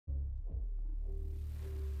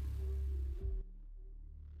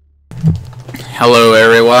Hello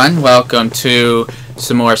everyone, welcome to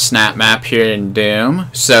some more Snapmap here in Doom.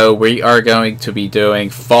 So we are going to be doing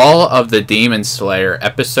Fall of the Demon Slayer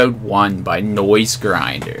Episode 1 by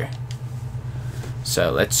Noisegrinder. So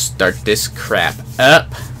let's start this crap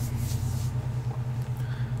up.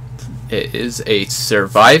 It is a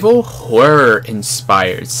survival horror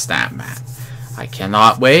inspired Snapmap. I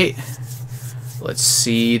cannot wait. Let's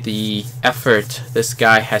see the effort this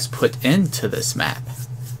guy has put into this map.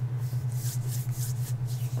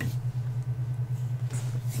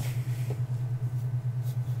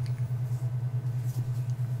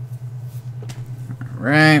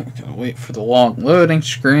 Alright, we gotta wait for the long loading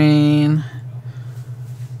screen.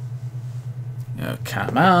 Oh,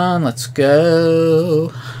 come on, let's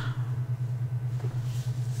go.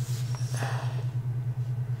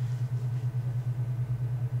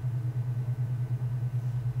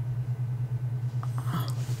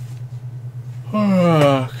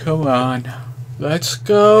 Oh, come on. Let's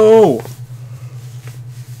go.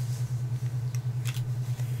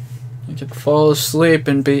 You can fall asleep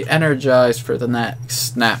and be energized for the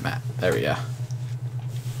next Snapmap. There we go.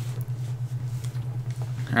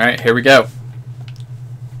 Alright, here we go.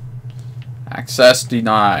 Access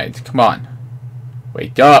denied. Come on.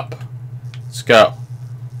 Wake up. Let's go.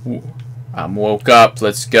 Ooh, I'm woke up.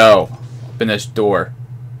 Let's go. Open this door.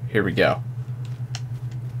 Here we go.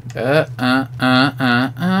 Yeah.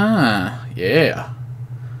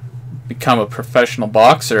 Become a professional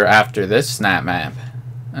boxer after this Snapmap.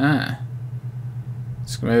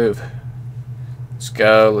 Let's move. Let's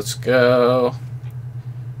go, let's go.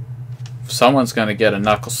 Someone's gonna get a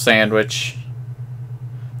knuckle sandwich.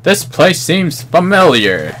 This place seems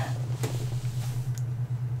familiar.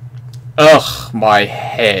 Ugh, my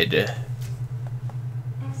head.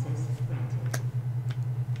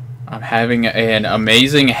 I'm having an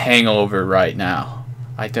amazing hangover right now.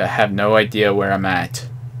 I have no idea where I'm at.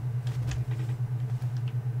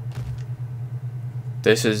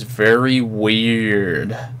 This is very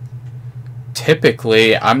weird.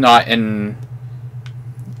 Typically, I'm not in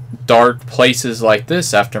dark places like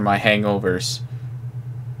this after my hangovers.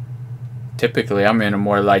 Typically, I'm in a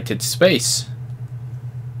more lighted space.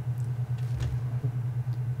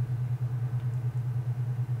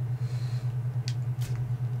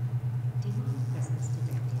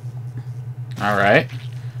 Alright.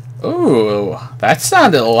 Ooh, that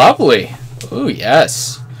sounded lovely. Ooh,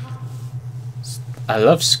 yes. I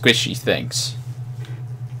love squishy things.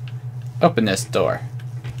 Open this door.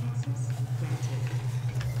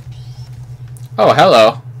 Oh,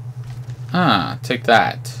 hello. Take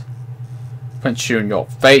that. Punch you in your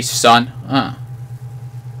face, son.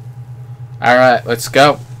 Alright, let's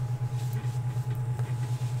go.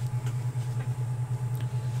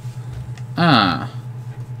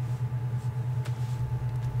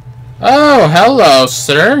 Oh, hello,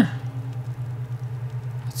 sir.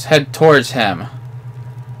 Let's head towards him.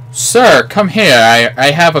 Sir, come here.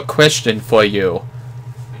 I have a question for you.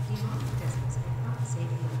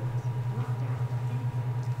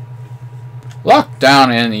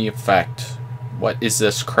 Lockdown in effect. What is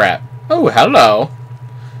this crap? Oh, hello.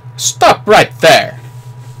 Stop right there.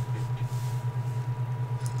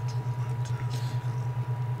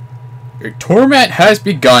 Your torment has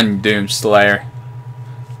begun, Doomslayer.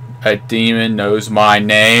 A demon knows my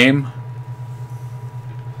name.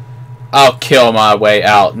 I'll kill my way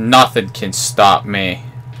out. Nothing can stop me.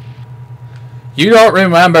 You don't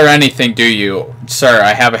remember anything, do you? Sir,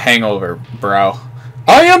 I have a hangover, bro.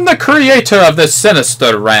 I am the creator of the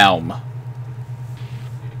sinister realm.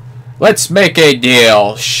 Let's make a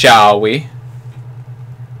deal, shall we?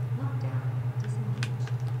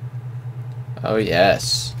 Oh,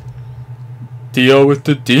 yes. Deal with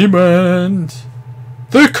the demon.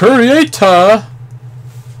 The creator.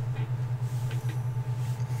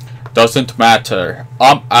 Doesn't matter.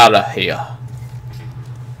 I'm out of here.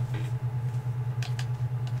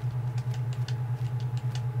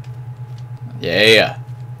 Yeah.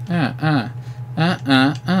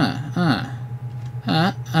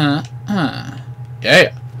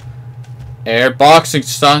 Yeah. Air boxing,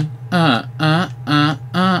 son.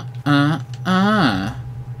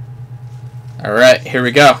 Alright, here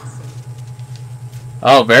we go.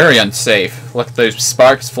 Oh, very unsafe. Look at those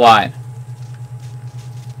sparks flying.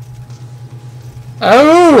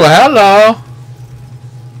 Oh, hello.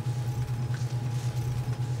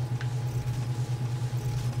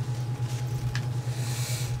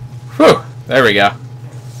 Whew, there we go.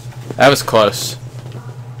 That was close.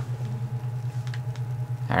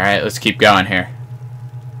 Alright, let's keep going here.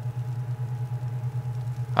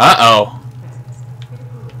 Uh-oh.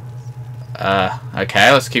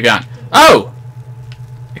 Okay, let's keep going. Oh!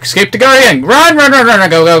 Escape the Guardian! Run, run, run, run,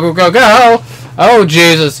 go, go, go, go, go! Oh,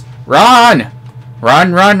 Jesus. Run!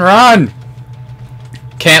 Run, run, run!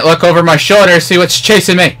 Can't look over my shoulder to see what's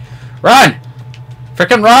chasing me. Run!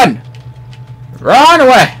 Frickin' run! Run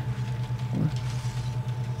away!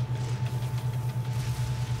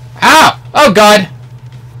 Ow! Oh, God!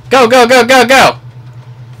 Go, go, go, go, go!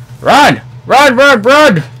 Run! Run, run,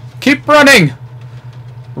 run! Keep running!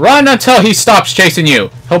 Run until he stops chasing you.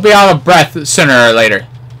 He'll be out of breath sooner or later.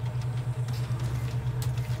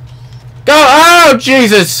 Go! Oh,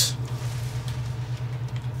 Jesus!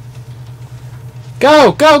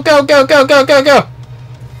 Go! Go! Go! Go! Go! Go! Go! Go!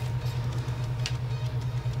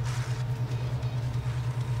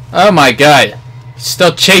 Oh my God! He's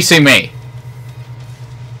still chasing me.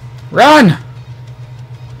 Run!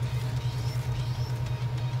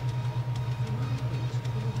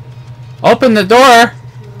 Open the door.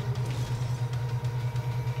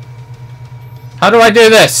 How do I do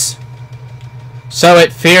this? So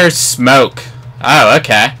it fears smoke. Oh,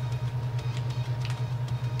 okay.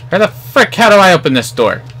 Where the frick? How do I open this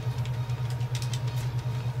door?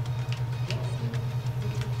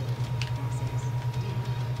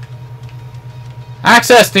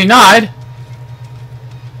 Access denied.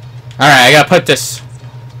 Alright, I gotta put this.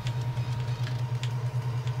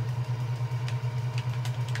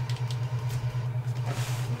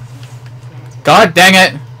 God dang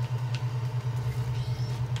it.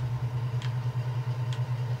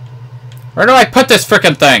 Where do I put this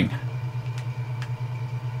frickin' thing?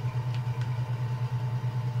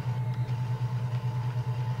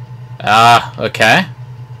 Okay.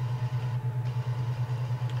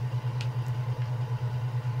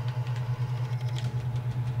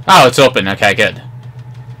 Oh, it's open. Okay, good.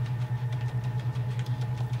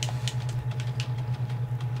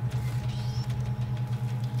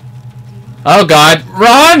 Oh, God.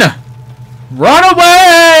 Run! Run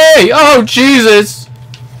away! Oh, Jesus!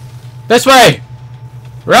 This way!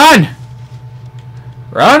 Run!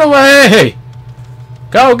 Run away!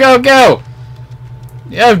 Go, go, go!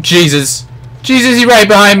 Oh, Jesus. Jesus, he's right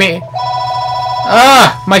behind me.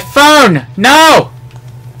 Ah, my phone! No!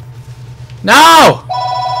 No!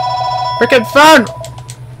 Frickin' phone!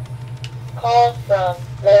 Call from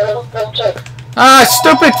Little Filter. Ah,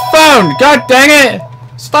 stupid phone! God dang it!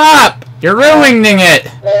 Stop! You're ruining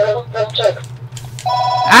it! Little Filter.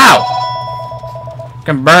 Ow!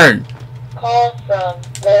 Can burn. Call from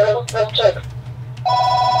Little Filter.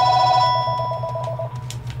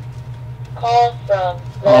 Call from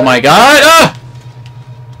Oh my God! Ah!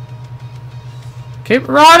 Keep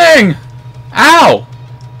running! Ow!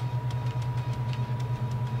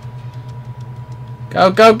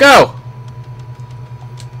 Go, go, go!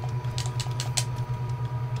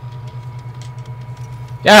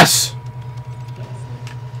 Yes!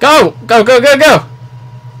 Go! Go, go, go, go!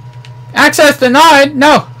 Access denied!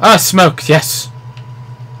 No! Ah, smoke, yes.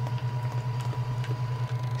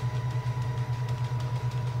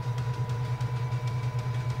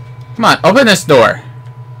 Come on, open this door.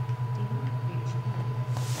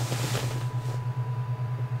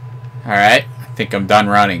 Alright, I think I'm done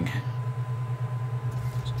running.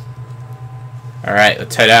 Alright,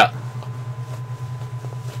 let's head out.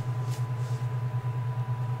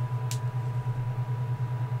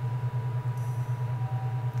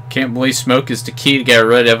 Can't believe smoke is the key to get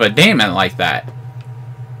rid of a demon like that.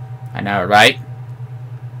 I know, right?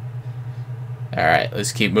 Alright,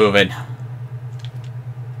 let's keep moving.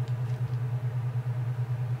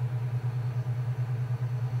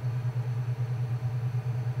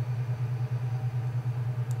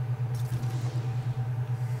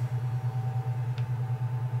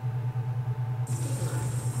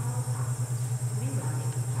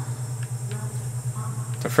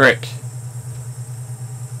 The frick.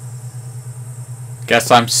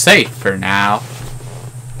 Guess I'm safe for now.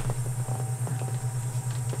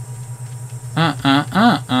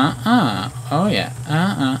 Oh yeah.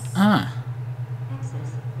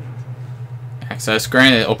 Access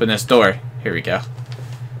granted. Open this door. Here we go.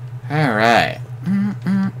 Alright.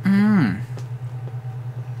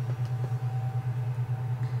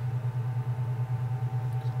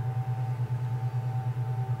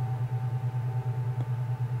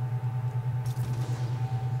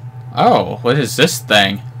 Oh, what is this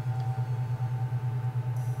thing?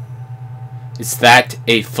 Is that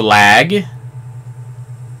a flag?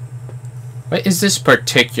 What is this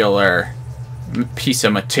particular piece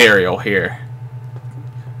of material here?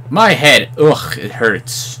 My head, ugh, it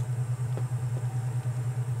hurts.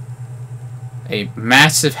 A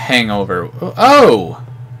massive hangover. Oh!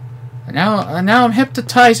 Now I'm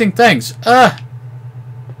hypnotizing things. Ugh!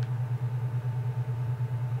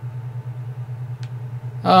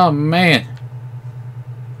 Oh, man.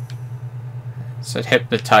 I said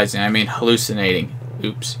hypnotizing, I mean hallucinating.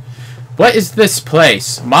 Oops. What is this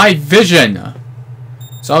place? My vision!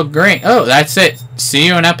 It's all green. Oh, that's it. See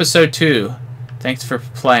you in episode 2. Thanks for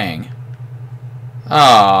playing.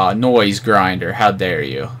 Aw, noise grinder. How dare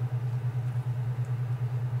you.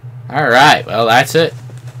 Alright, well, that's it.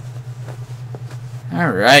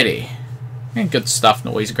 Alrighty. Good stuff,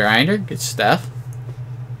 noise grinder. Good stuff.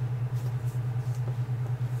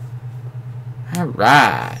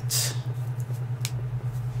 Alright.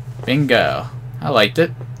 Bingo. I liked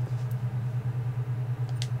it.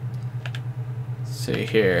 Let's see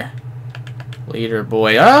here. Leader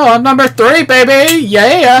boy. Oh, I'm number 3, baby!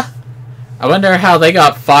 Yeah! I wonder how they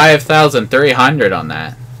got 5,300 on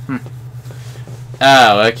that.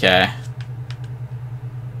 Oh, okay.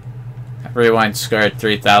 Everyone scored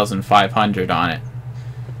 3,500 on it.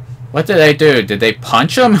 What did they do? Did they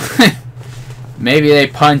punch him? Maybe they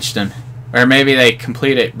punched him. Or maybe they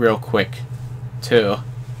complete it real quick, too.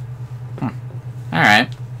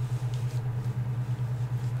 Alright.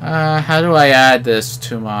 How do I add this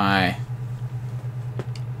to my...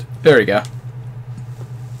 There we go.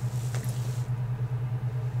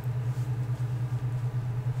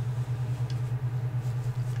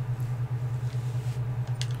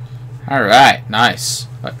 Alright, nice.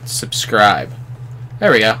 Let's subscribe.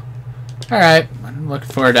 There we go. Alright, I'm looking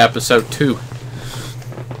forward to episode 2.